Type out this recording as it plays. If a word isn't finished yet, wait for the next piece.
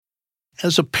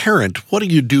As a parent, what do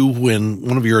you do when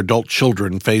one of your adult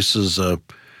children faces a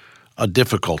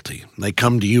difficulty? They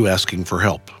come to you asking for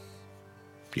help.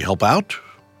 Do you help out?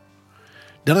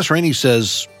 Dennis Rainey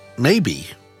says, maybe,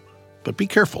 but be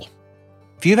careful.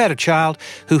 If you've had a child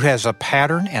who has a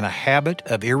pattern and a habit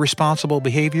of irresponsible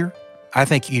behavior, I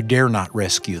think you dare not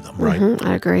rescue them. Right.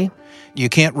 I agree. You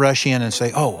can't rush in and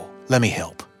say, oh, let me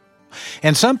help.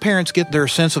 And some parents get their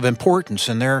sense of importance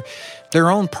and their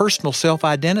own personal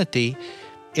self-identity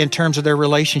in terms of their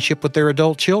relationship with their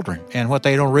adult children. And what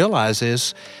they don't realize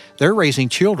is they're raising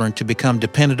children to become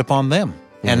dependent upon them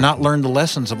and not learn the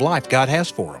lessons of life God has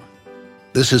for them.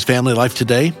 This is Family Life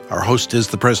Today. Our host is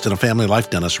the president of Family Life,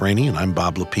 Dennis Rainey, and I'm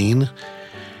Bob Lepine.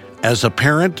 As a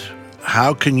parent,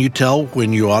 how can you tell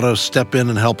when you ought to step in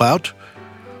and help out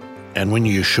and when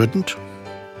you shouldn't?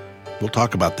 We'll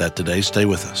talk about that today. Stay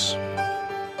with us.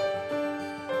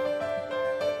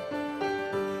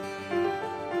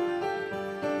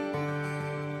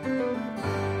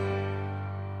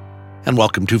 And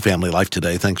welcome to Family Life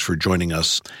Today. Thanks for joining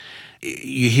us.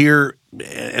 You hear,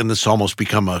 and this almost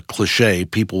become a cliche,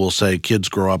 people will say kids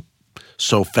grow up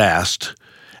so fast,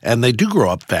 and they do grow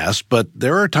up fast, but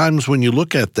there are times when you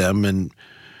look at them and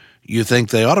you think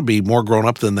they ought to be more grown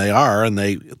up than they are, and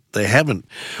they haven't.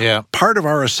 Yeah. Part of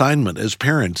our assignment as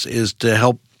parents is to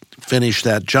help finish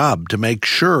that job, to make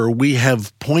sure we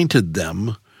have pointed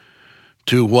them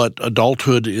to what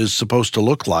adulthood is supposed to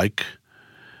look like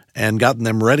and gotten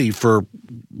them ready for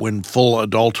when full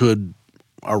adulthood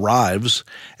arrives.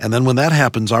 And then when that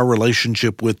happens, our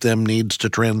relationship with them needs to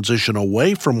transition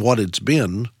away from what it's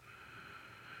been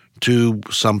to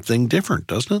something different,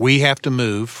 doesn't it? We have to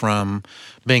move from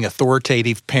being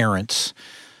authoritative parents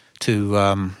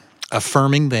to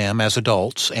affirming them as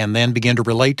adults and then begin to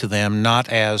relate to them not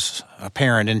as a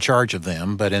parent in charge of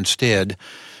them, but instead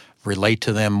relate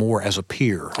to them more as a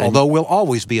peer, although we'll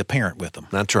always be a parent with them.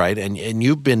 That's right. And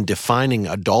you've been defining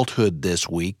adulthood this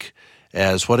week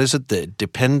as, what is it, the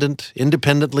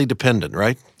independently dependent,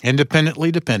 right?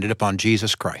 Independently dependent upon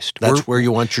Jesus Christ. That's where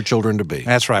you want your children to be.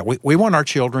 That's right. We want our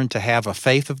children to have a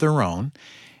faith of their own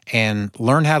and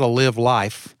learn how to live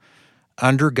life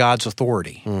under God's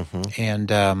authority. Mm-hmm.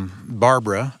 And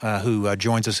Barbara, who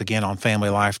joins us again on Family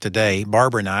Life Today,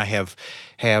 Barbara and I have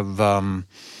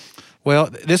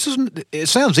it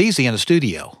sounds easy in a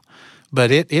studio, but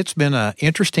it's been an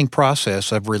interesting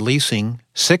process of releasing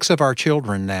 6 of our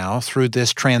children now through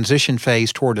this transition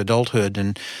phase toward adulthood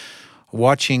and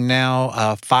watching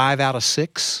now 5 out of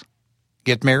 6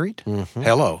 get married. Mm-hmm.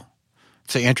 Hello.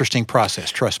 It's an interesting process,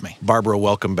 trust me. Barbara,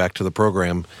 welcome back to the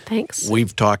program. Thanks.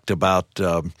 We've talked about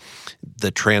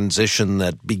the transition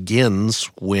that begins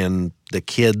when the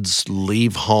kids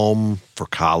leave home for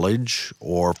college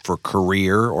or for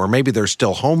career, or maybe they're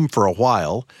still home for a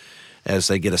while as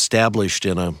they get established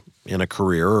in a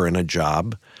career or in a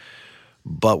job.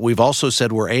 But we've also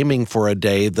said we're aiming for a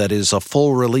day that is a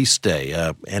full release day,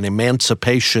 an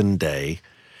emancipation day.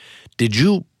 Did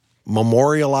you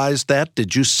memorialize that?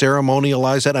 Did you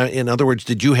ceremonialize that? In other words,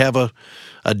 did you have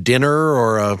a dinner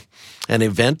or an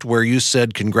event where you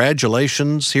said,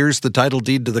 congratulations, here's the title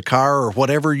deed to the car, or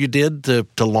whatever you did to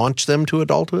launch them to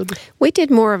adulthood? We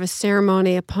did more of a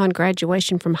ceremony upon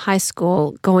graduation from high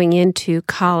school, going into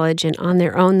college and on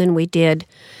their own than we did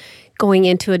going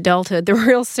into adulthood. The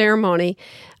real ceremony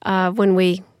when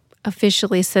we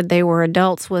officially said they were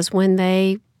adults was when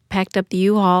they packed up the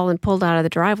U-Haul and pulled out of the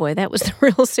driveway. That was the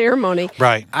real ceremony.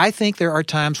 Right. I think there are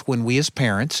times when we as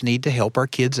parents need to help our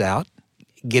kids out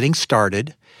getting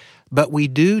started, but we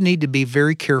do need to be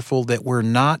very careful that we're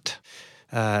not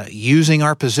using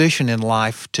our position in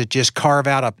life to just carve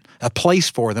out a place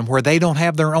for them where they don't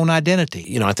have their own identity.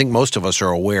 You know, I think most of us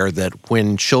are aware that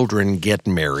when children get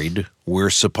married, we're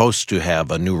supposed to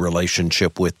have a new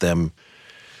relationship with them.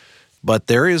 But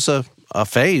there is a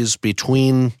phase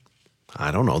between,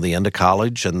 I don't know, the end of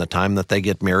college and the time that they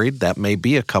get married. That may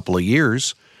be a couple of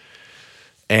years.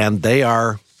 And they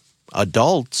are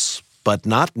adults, but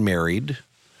not married.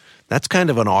 That's kind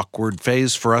of an awkward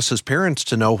phase for us as parents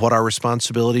to know what our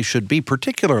responsibility should be,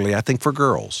 particularly, I think, for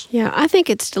girls. Yeah, I think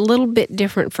it's a little bit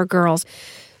different for girls.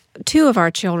 2 of our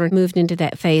children moved into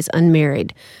that phase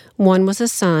unmarried. One was a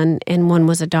son and one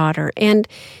was a daughter. And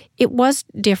it was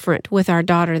different with our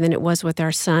daughter than it was with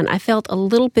our son. I felt a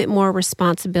little bit more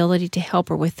responsibility to help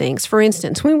her with things. For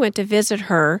instance, we went to visit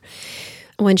her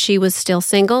when she was still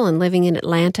single and living in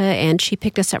Atlanta, and she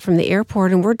picked us up from the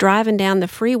airport, and we're driving down the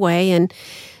freeway, and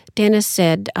Dennis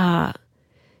said,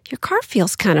 your car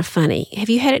feels kind of funny. Have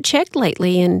you had it checked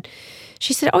lately? And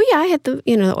she said, "Oh yeah, I had the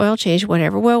oil change,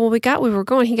 whatever." Well, when we were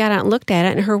going, he got out and looked at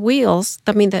it, and her wheels,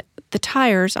 the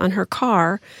tires on her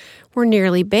car were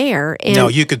nearly bare. And no,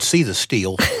 you could see the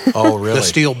steel. Oh, really? The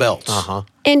steel belts. Uh-huh.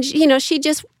 And she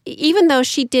just, even though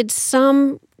she did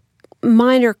some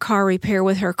minor car repair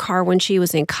with her car when she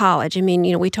was in college. I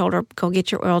mean, we told her, go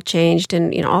get your oil changed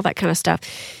and, all that kind of stuff.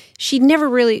 She never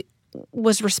really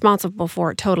was responsible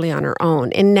for it totally on her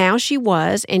own. And now she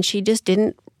was, and she just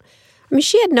didn't,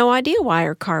 she had no idea why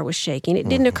her car was shaking. It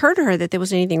didn't occur to her that there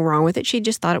was anything wrong with it. She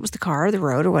just thought it was the car or the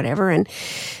road or whatever. And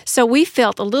so we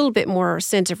felt a little bit more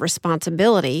sense of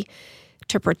responsibility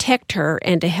to protect her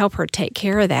and to help her take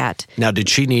care of that. Now, did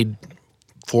she need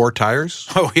 4 tires?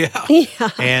 Oh, yeah. Yeah.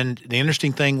 And the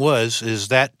interesting thing is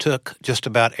that took just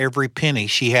about every penny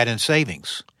she had in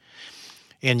savings.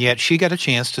 And yet she got a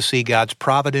chance to see God's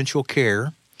providential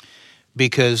care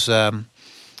because some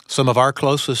of our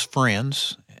closest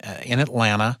friends in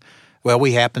Atlanta, well,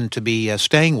 we happened to be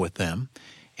staying with them,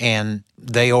 and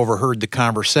they overheard the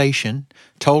conversation,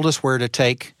 told us where to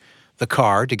take the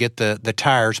car to get the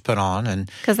tires put on.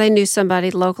 And because they knew somebody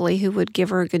locally who would give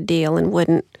her a good deal and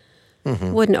wouldn't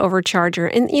overcharge her.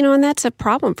 And, and that's a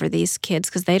problem for these kids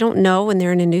because they don't know when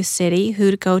they're in a new city who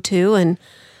to go to, and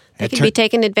they could be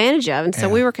taken advantage of. And so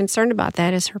we were concerned about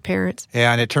that as her parents.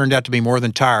 Yeah, and it turned out to be more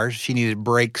than tires. She needed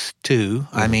brakes, too.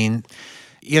 I mean,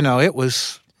 it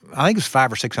was, I think it was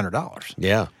 $500 or $600.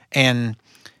 Yeah. And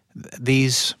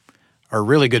these are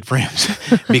really good friends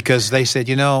because they said,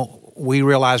 we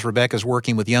realize Rebecca's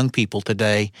working with young people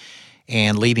today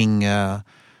and leading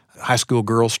high school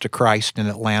girls to Christ in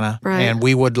Atlanta. Right. And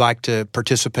we would like to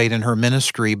participate in her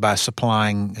ministry by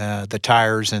supplying the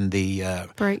tires and the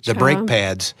brake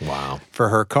pads for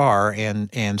her car.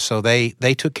 And so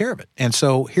they took care of it. And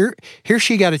so here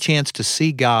she got a chance to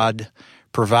see God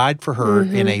provide for her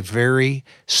in a very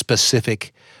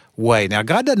specific way. Now,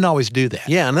 God doesn't always do that.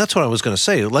 Yeah, and that's what I was going to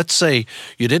say. Let's say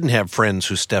you didn't have friends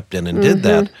who stepped in and did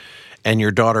that, and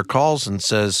your daughter calls and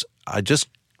says, I just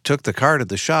took the car to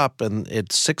the shop, and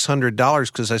it's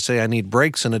 $600 because I say I need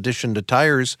brakes in addition to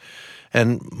tires,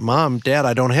 and Mom, Dad,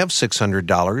 I don't have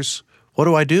 $600. What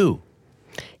do I do?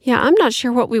 Yeah, I'm not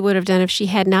sure what we would have done if she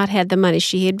had not had the money.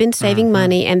 She had been saving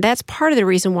money, and that's part of the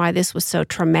reason why this was so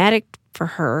traumatic for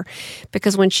her,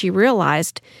 because when she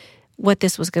realized what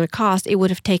this was going to cost, it would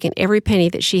have taken every penny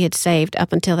that she had saved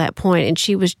up until that point, and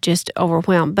she was just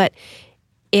overwhelmed. But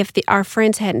if our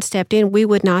friends hadn't stepped in, we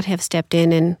would not have stepped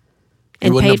in and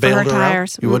paid for her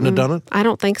tires. You wouldn't have done it? I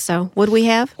don't think so. Would we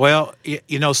have? Well,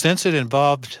 since it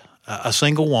involved a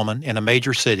single woman in a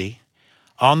major city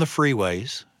on the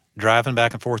freeways, driving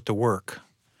back and forth to work,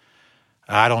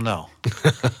 I don't know.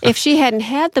 If she hadn't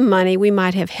had the money, we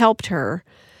might have helped her.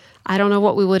 I don't know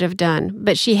what we would have done.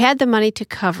 But she had the money to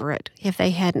cover it if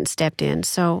they hadn't stepped in.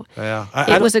 So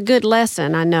it was a good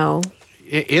lesson, I know.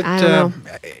 I don't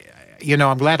know.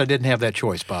 I'm glad I didn't have that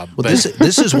choice, Bob. Well,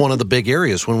 this is one of the big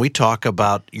areas when we talk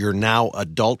about your now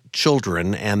adult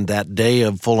children and that day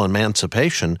of full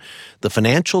emancipation. The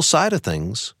financial side of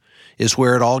things is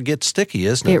where it all gets sticky,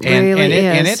 isn't it? It really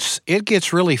is. And it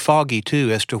gets really foggy, too,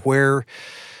 as to where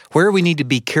we need to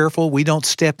be careful we don't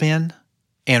step in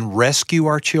and rescue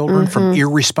our children from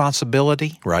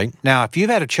irresponsibility. Right. Now, if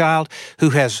you've had a child who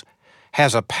has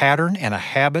a pattern and a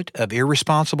habit of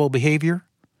irresponsible behavior,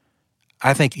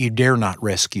 I think you dare not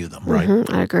rescue them. Right.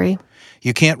 I agree.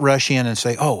 You can't rush in and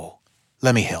say, oh,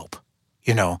 let me help.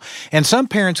 And some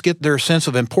parents get their sense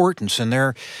of importance and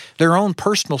their own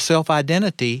personal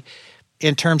self-identity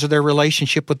in terms of their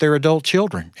relationship with their adult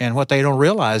children. And what they don't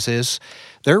realize is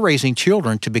they're raising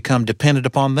children to become dependent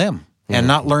upon them and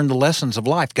not learn the lessons of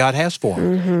life God has for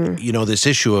them. This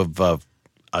issue of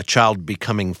a child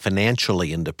becoming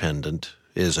financially independent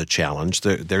is a challenge.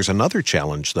 There's another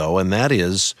challenge, though, and that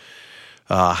is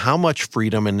how much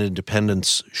freedom and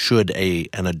independence should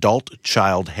an adult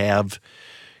child have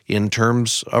in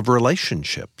terms of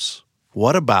relationships?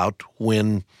 What about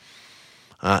when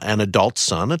an adult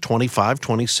son, a 25,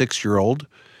 26-year-old,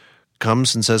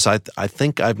 comes and says, I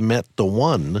think I've met the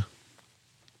one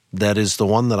that is the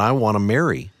one that I want to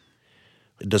marry?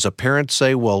 Does a parent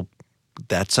say, well,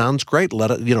 that sounds great,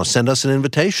 send us an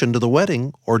invitation to the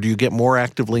wedding, or do you get more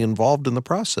actively involved in the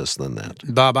process than that?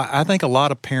 Bob, I think a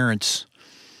lot of parents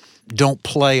don't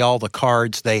play all the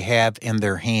cards they have in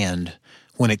their hand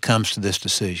when it comes to this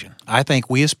decision. I think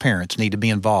we as parents need to be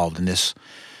involved in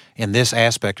this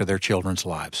aspect of their children's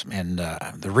lives. And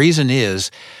the reason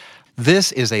is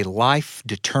this is a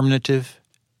life-determinative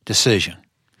decision.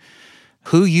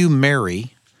 Who you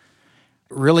marry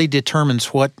really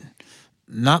determines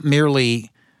not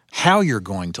merely how you're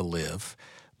going to live,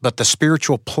 but the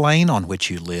spiritual plane on which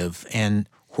you live and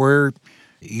where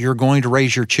you're going to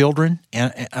raise your children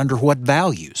and under what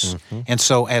values. And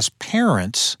so as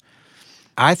parents,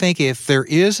 I think if there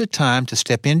is a time to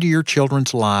step into your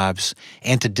children's lives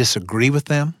and to disagree with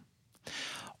them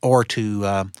or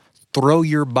to throw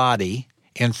your body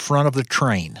in front of the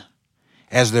train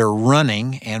as they're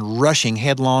running and rushing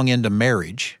headlong into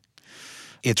marriage,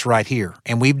 it's right here.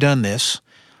 And we've done this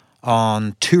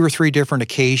on 2 or 3 different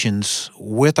occasions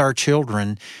with our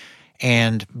children.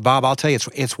 And Bob, I'll tell you,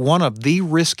 it's one of the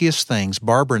riskiest things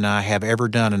Barbara and I have ever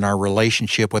done in our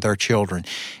relationship with our children.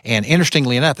 And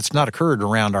interestingly enough, it's not occurred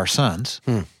around our sons.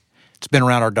 It's been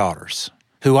around our daughters,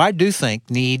 who I do think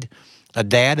need a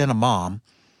dad and a mom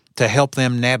to help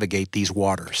them navigate these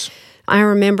waters. I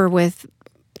remember with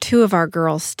 2 of our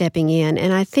girls stepping in,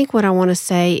 and I think what I want to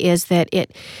say is that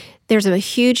there's a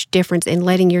huge difference in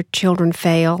letting your children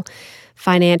fail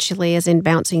financially, as in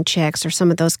bouncing checks or some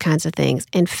of those kinds of things,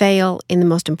 and fail in the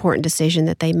most important decision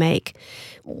that they make.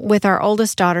 With our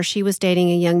oldest daughter, she was dating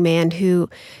a young man who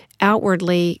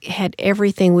outwardly had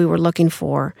everything we were looking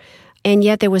for, and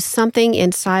yet there was something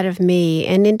inside of me,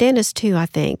 and in Dennis too, I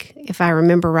think, if I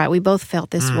remember right. We both felt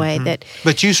this way.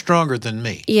 But you stronger than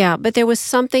me. Yeah, but there was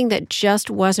something that just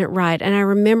wasn't right. And I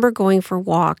remember going for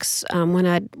walks when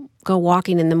I'd go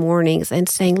walking in the mornings and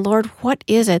saying, Lord, what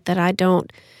is it that I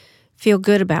don't feel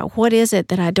good about? What is it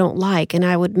that I don't like? And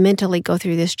I would mentally go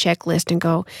through this checklist and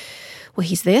go, well,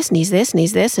 he's this, and he's this, and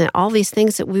he's this, and all these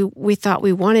things that we thought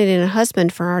we wanted in a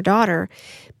husband for our daughter.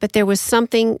 But there was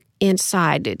something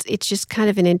inside. It's just kind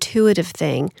of an intuitive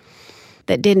thing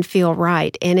that didn't feel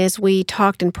right. And as we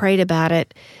talked and prayed about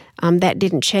it, that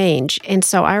didn't change. And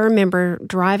so I remember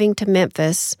driving to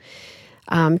Memphis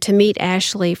to meet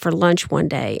Ashley for lunch one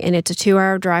day. And it's a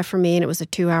 2-hour drive for me, and it was a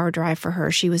 2-hour drive for her.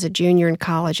 She was a junior in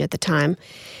college at the time.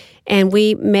 And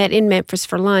we met in Memphis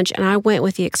for lunch, and I went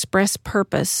with the express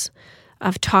purpose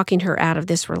of talking her out of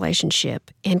this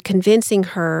relationship and convincing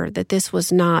her that this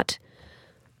was not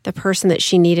the person that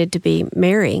she needed to be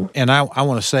marrying. And I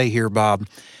want to say here, Bob,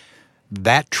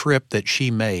 that trip that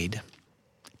she made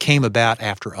came about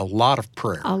after a lot of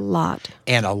prayer. A lot.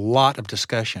 And a lot of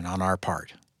discussion on our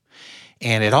part.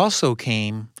 And it also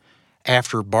came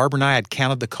after Barbara and I had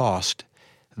counted the cost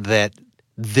that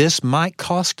this might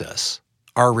cost us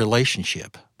our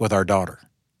relationship with our daughter.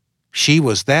 She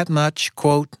was that much,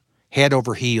 quote, head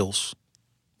over heels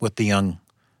with the young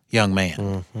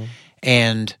man.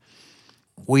 And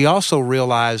we also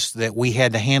realized that we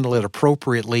had to handle it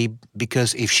appropriately,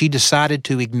 because if she decided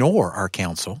to ignore our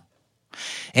counsel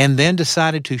and then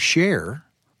decided to share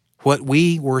what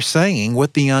we were saying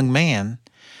with the young man,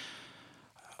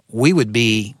 we would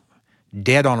be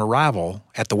dead on arrival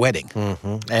at the wedding.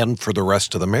 And for the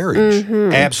rest of the marriage.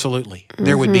 Absolutely.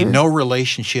 There would be no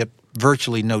relationship,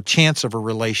 virtually no chance of a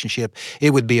relationship.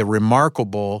 It would be a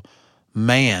remarkable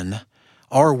man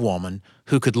or woman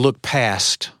who could look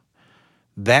past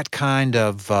that kind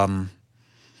of,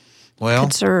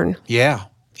 concern. Yeah,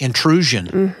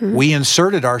 intrusion. We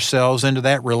inserted ourselves into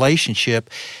that relationship.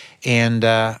 And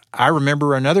I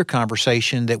remember another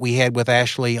conversation that we had with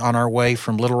Ashley on our way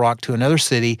from Little Rock to another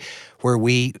city where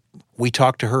we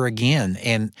talked to her again.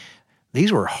 And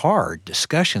these were hard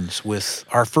discussions with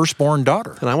our firstborn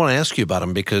daughter. And I want to ask you about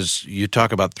them, because you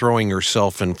talk about throwing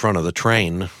yourself in front of the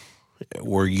train.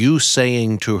 Were you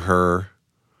saying to her,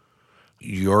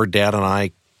 your dad and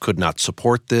I could not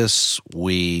support this,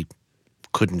 we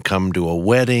couldn't come to a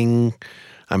wedding?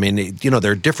 I mean,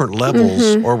 there are different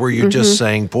levels. Or were you just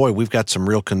saying, boy, we've got some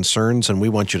real concerns and we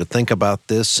want you to think about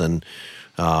this, and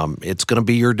it's going to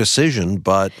be your decision,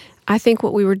 but... I think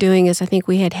what we were doing is I think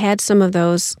we had some of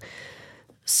those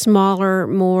smaller,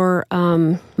 more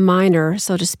minor,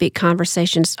 so to speak,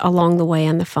 conversations along the way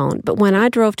on the phone. But when I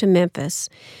drove to Memphis,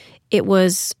 it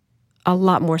was a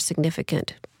lot more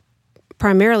significant,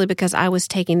 primarily because I was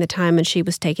taking the time and she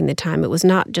was taking the time. It was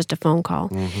not just a phone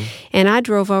call. And I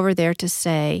drove over there to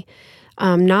say,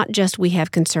 not just we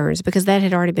have concerns, because that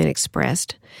had already been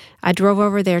expressed. I drove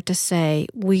over there to say,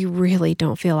 we really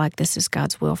don't feel like this is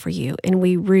God's will for you. And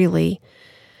we really,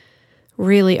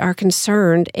 really are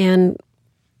concerned and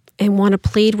want to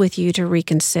plead with you to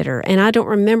reconsider. And I don't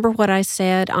remember what I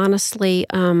said. Honestly,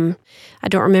 I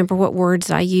don't remember what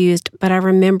words I used, but I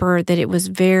remember that it was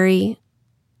very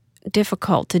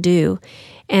difficult to do.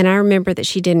 And I remember that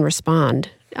she didn't respond.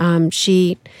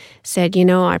 She said,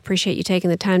 I appreciate you taking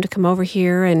the time to come over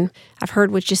here, and I've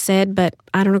heard what you said, but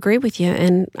I don't agree with you,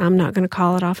 and I'm not going to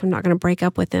call it off. I'm not going to break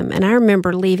up with him. And I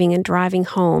remember leaving and driving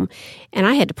home, and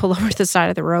I had to pull over to the side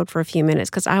of the road for a few minutes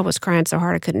because I was crying so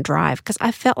hard I couldn't drive, because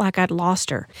I felt like I'd lost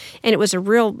her. And it was a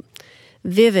real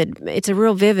it's a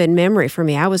real vivid memory for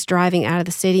me. I was driving out of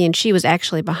the city and she was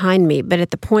actually behind me, but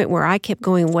at the point where I kept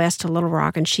going west to Little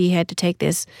Rock and she had to take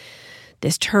this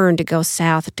turn to go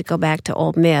south to go back to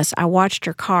Ole Miss, I watched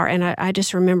her car and I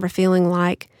just remember feeling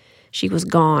like she was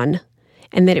gone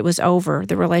and that it was over.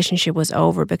 The relationship was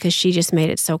over because she just made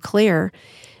it so clear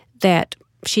that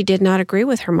she did not agree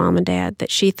with her mom and dad,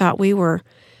 that she thought we were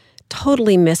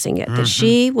totally missing it, that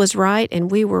she was right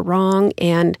and we were wrong,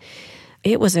 and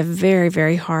it was a very,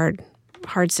 very hard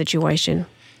situation.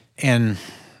 And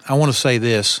I want to say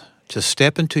this, to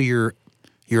step into your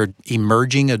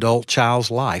emerging adult child's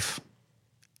life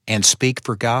and speak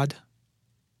for God,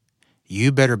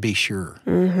 you better be sure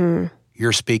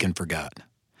you're speaking for God.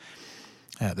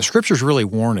 The Scriptures really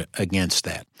warn against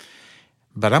that.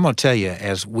 But I'm going to tell you,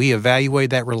 as we evaluate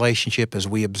that relationship, as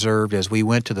we observed, as we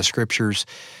went to the Scriptures,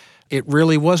 it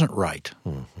really wasn't right.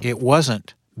 It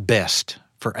wasn't best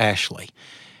for Ashley.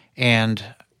 And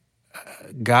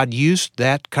God used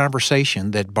that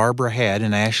conversation that Barbara had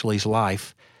in Ashley's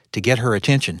life to get her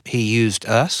attention. He used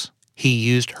us. He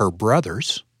used her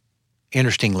brothers,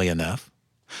 interestingly enough,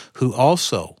 who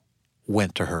also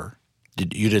went to her.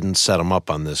 You didn't set them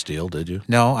up on this deal, did you?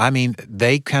 No, I mean,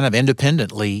 they kind of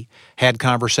independently had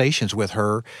conversations with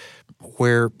her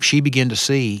where she began to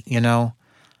see, I'm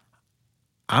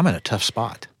in a tough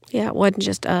spot. Yeah, it wasn't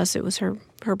just us, it was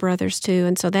her brothers too.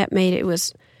 And so that made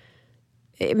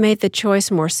it made the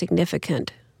choice more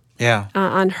significant. Yeah.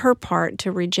 On her part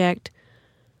to reject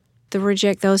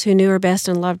those who knew her best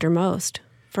and loved her most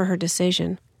for her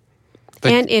decision.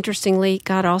 But, and interestingly,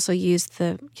 God also used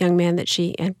the young man that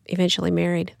she eventually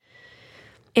married.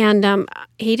 And I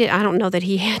don't know that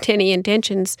he had any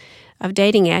intentions of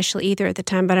dating Ashley either at the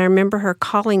time, but I remember her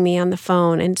calling me on the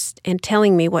phone and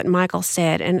telling me what Michael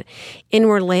said. And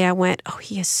inwardly I went, oh,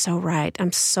 he is so right.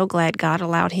 I'm so glad God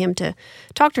allowed him to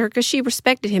talk to her because she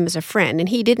respected him as a friend, and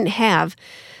he didn't have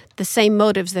the same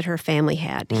motives that her family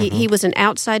had. He was an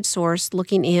outside source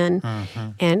looking in,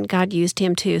 and God used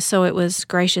him too. So it was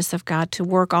gracious of God to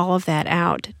work all of that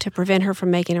out to prevent her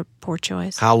from making a poor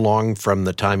choice. How long from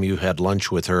the time you had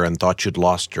lunch with her and thought you'd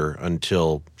lost her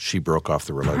until she broke off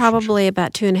the relationship? Probably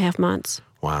about 2.5 months.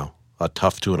 Wow. A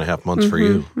tough 2.5 months for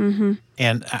you. Mm-hmm.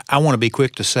 And I want to be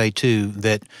quick to say, too,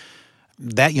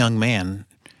 that young man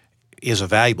is a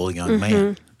valuable young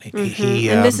man.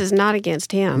 And this is not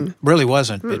against him. Really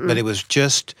wasn't, but it was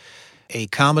just a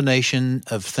combination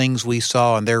of things we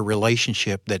saw in their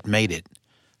relationship that made it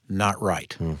not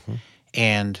right.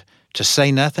 And to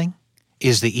say nothing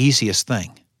is the easiest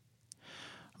thing.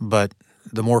 But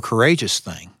the more courageous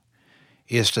thing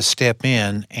is to step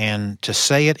in and to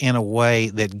say it in a way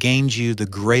that gains you the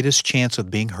greatest chance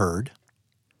of being heard,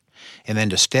 and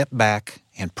then to step back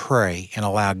and pray and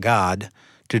allow God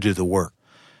to do the work.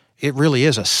 It really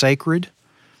is a sacred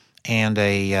and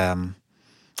a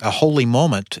holy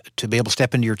moment to be able to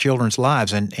step into your children's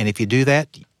lives. And if you do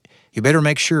that, you better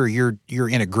make sure you're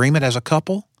in agreement as a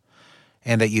couple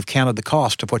and that you've counted the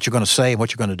cost of what you're going to say and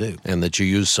what you're going to do. And that you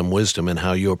use some wisdom in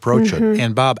how you approach it.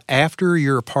 And Bob, after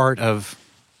you're a part of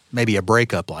maybe a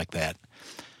breakup like that,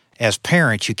 as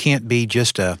parents, you can't be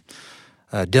just a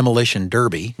demolition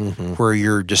derby where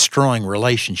you're destroying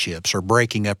relationships or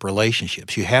breaking up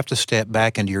relationships. You have to step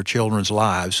back into your children's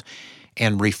lives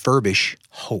and refurbish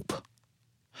hope.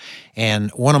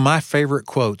 And one of my favorite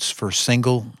quotes for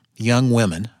single young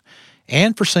women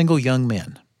and for single young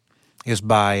men is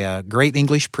by a great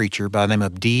English preacher by the name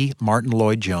of D. Martin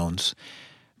Lloyd-Jones.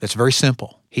 That's very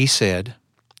simple. He said,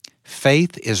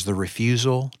 "Faith is the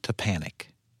refusal to panic.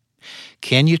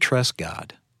 Can you trust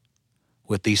God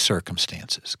with these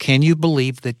circumstances? Can you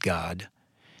believe that God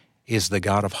is the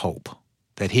God of hope,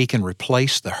 that He can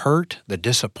replace the hurt, the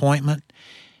disappointment,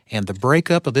 and the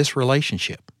breakup of this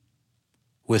relationship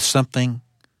with something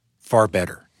far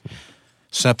better?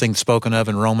 Something spoken of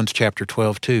in Romans chapter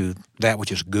 12, too, that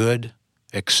which is good,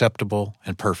 acceptable,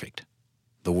 and perfect,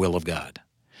 the will of God."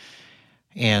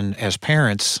 And as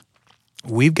parents,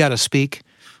 we've got to speak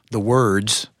the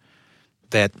words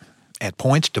that at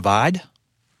points divide,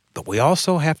 but we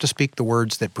also have to speak the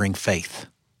words that bring faith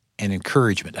and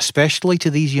encouragement, especially to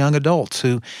these young adults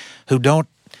who don't,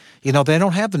 they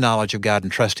don't have the knowledge of God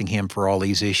and trusting Him for all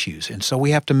these issues. And so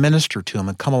we have to minister to them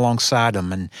and come alongside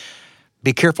them and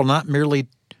be careful not merely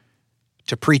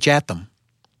to preach at them,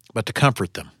 but to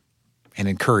comfort them and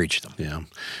encourage them. Yeah,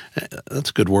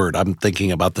 that's a good word. I'm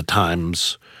thinking about the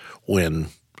times when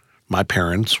my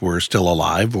parents were still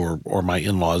alive or my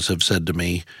in-laws have said to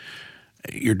me,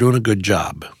 "You're doing a good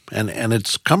job." And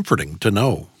it's comforting to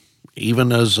know,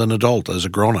 even as an adult, as a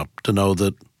grown-up, to know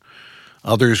that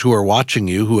others who are watching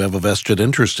you, who have a vested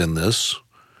interest in this,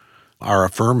 are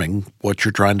affirming what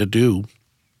you're trying to do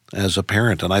as a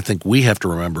parent. And I think we have to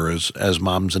remember as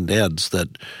moms and dads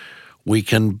that we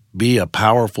can be a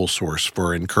powerful source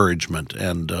for encouragement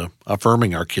and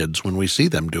affirming our kids when we see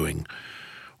them doing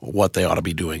what they ought to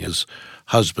be doing as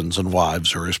husbands and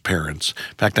wives or as parents.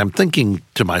 In fact, I'm thinking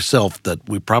to myself that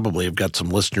we probably have got some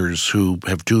listeners who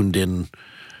have tuned in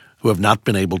who have not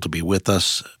been able to be with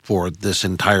us for this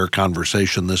entire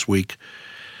conversation this week.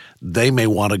 They may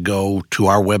want to go to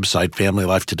our website,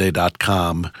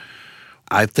 familylifetoday.com.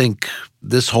 I think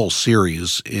this whole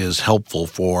series is helpful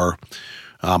for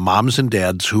moms and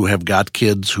dads who have got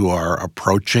kids who are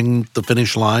approaching the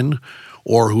finish line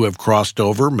or who have crossed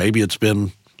over. Maybe it's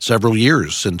been several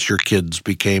years since your kids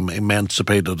became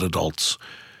emancipated adults.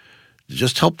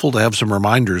 Just helpful to have some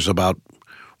reminders about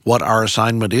what our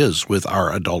assignment is with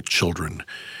our adult children.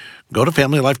 Go to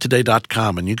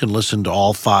familylifetoday.com and you can listen to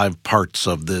all 5 parts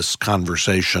of this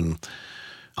conversation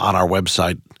on our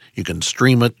website. You can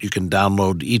stream it. You can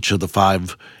download each of the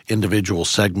 5 individual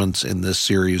segments in this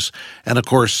series. And of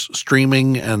course,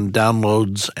 streaming and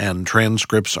downloads and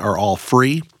transcripts are all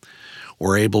free.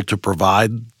 We're able to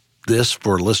provide this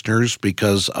for listeners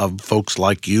because of folks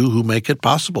like you who make it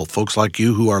possible, folks like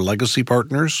you who are legacy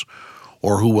partners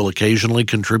or who will occasionally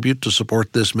contribute to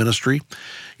support this ministry.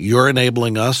 You're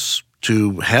enabling us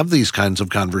to have these kinds of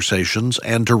conversations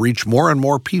and to reach more and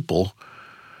more people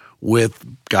with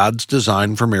God's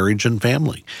design for marriage and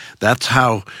family. That's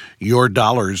how your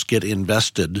dollars get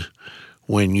invested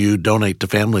when you donate to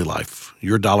Family Life.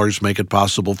 Your dollars make it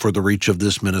possible for the reach of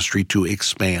this ministry to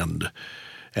expand.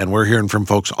 And we're hearing from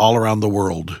folks all around the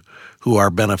world who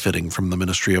are benefiting from the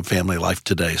ministry of Family Life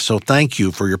Today. So thank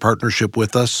you for your partnership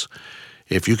with us.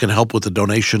 If you can help with a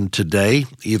donation today,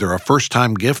 either a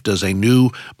first-time gift as a new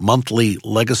monthly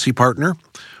legacy partner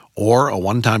or a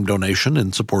one-time donation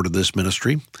in support of this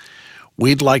ministry,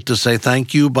 we'd like to say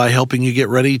thank you by helping you get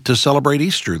ready to celebrate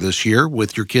Easter this year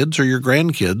with your kids or your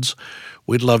grandkids.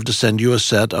 We'd love to send you a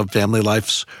set of Family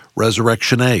Life's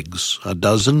resurrection eggs, a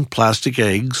dozen plastic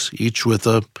eggs, each with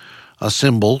a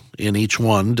symbol in each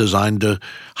one designed to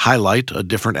highlight a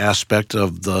different aspect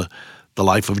of the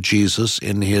life of Jesus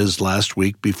in his last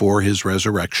week before his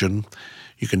resurrection.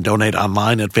 You can donate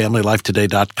online at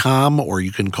familylifetoday.com, or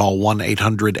you can call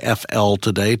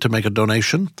 1-800-FL-TODAY to make a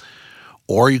donation.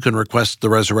 Or you can request the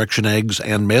resurrection eggs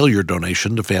and mail your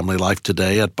donation to Family Life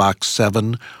Today at Box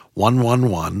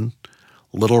 7111,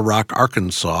 Little Rock,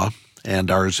 Arkansas, and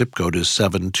our zip code is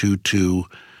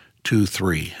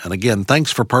 72223. And again,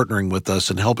 thanks for partnering with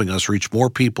us and helping us reach more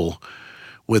people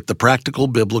with the practical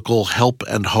biblical help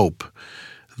and hope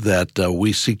that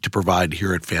we seek to provide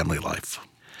here at Family Life.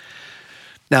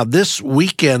 Now, this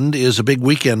weekend is a big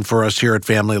weekend for us here at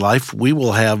Family Life. We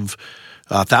will have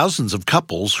thousands of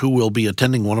couples who will be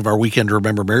attending one of our Weekend to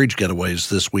Remember marriage getaways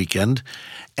this weekend,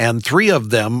 and 3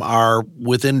 of them are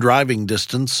within driving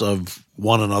distance of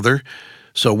one another.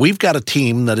 So we've got a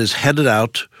team that is headed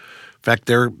out. In fact,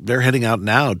 they're heading out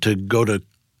now to go to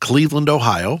Cleveland,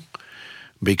 Ohio,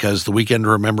 because the Weekend to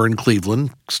Remember in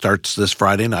Cleveland starts this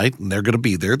Friday night, and they're going to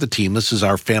be there. The team, this is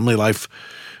our Family Life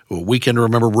Weekend to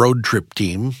Remember road trip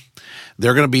team.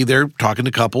 They're going to be there talking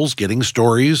to couples, getting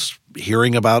stories,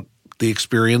 hearing about the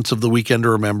experience of the Weekend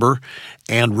to Remember,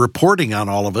 and reporting on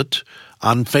all of it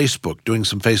on Facebook, doing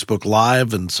some Facebook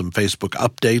Live and some Facebook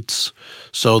updates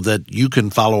so that you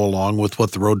can follow along with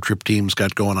what the road trip team's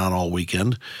got going on all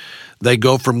weekend. They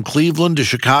go from Cleveland to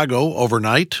Chicago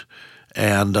overnight,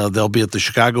 and they'll be at the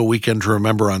Chicago Weekend to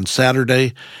Remember on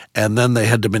Saturday, and then they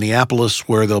head to Minneapolis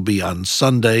where they'll be on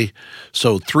Sunday.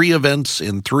 So 3 events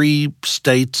in 3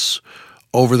 states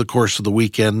over the course of the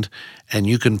weekend, and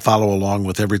you can follow along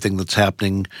with everything that's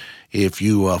happening if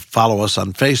you follow us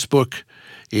on Facebook.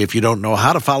 If you don't know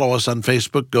how to follow us on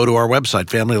Facebook, go to our website,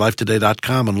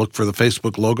 familylifetoday.com, and look for the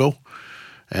Facebook logo,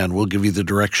 and we'll give you the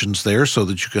directions there so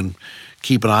that you can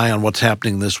keep an eye on what's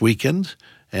happening this weekend.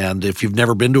 And if you've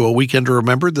never been to a Weekend to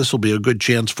Remember, this will be a good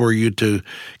chance for you to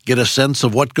get a sense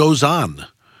of what goes on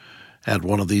at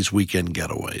one of these weekend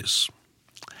getaways.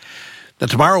 Now,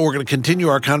 tomorrow we're going to continue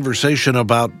our conversation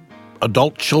about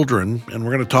adult children, and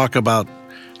we're going to talk about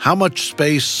how much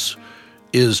space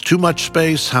is too much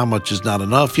space, how much is not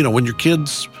enough. You know, when your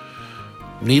kids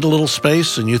need a little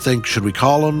space and you think, should we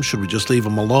call them? Should we just leave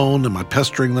them alone? Am I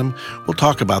pestering them? We'll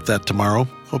talk about that tomorrow.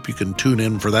 Hope you can tune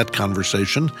in for that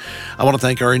conversation. I want to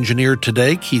thank our engineer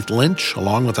today, Keith Lynch,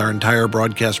 along with our entire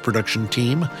broadcast production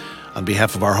team. On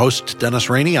behalf of our host, Dennis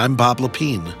Rainey, I'm Bob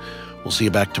Lepine. We'll see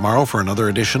you back tomorrow for another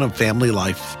edition of Family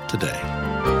Life Today.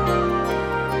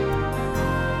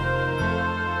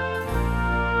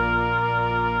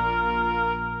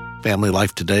 Family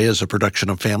Life Today is a production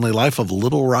of Family Life of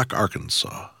Little Rock,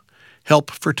 Arkansas. Help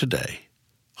for today,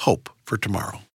 hope for tomorrow.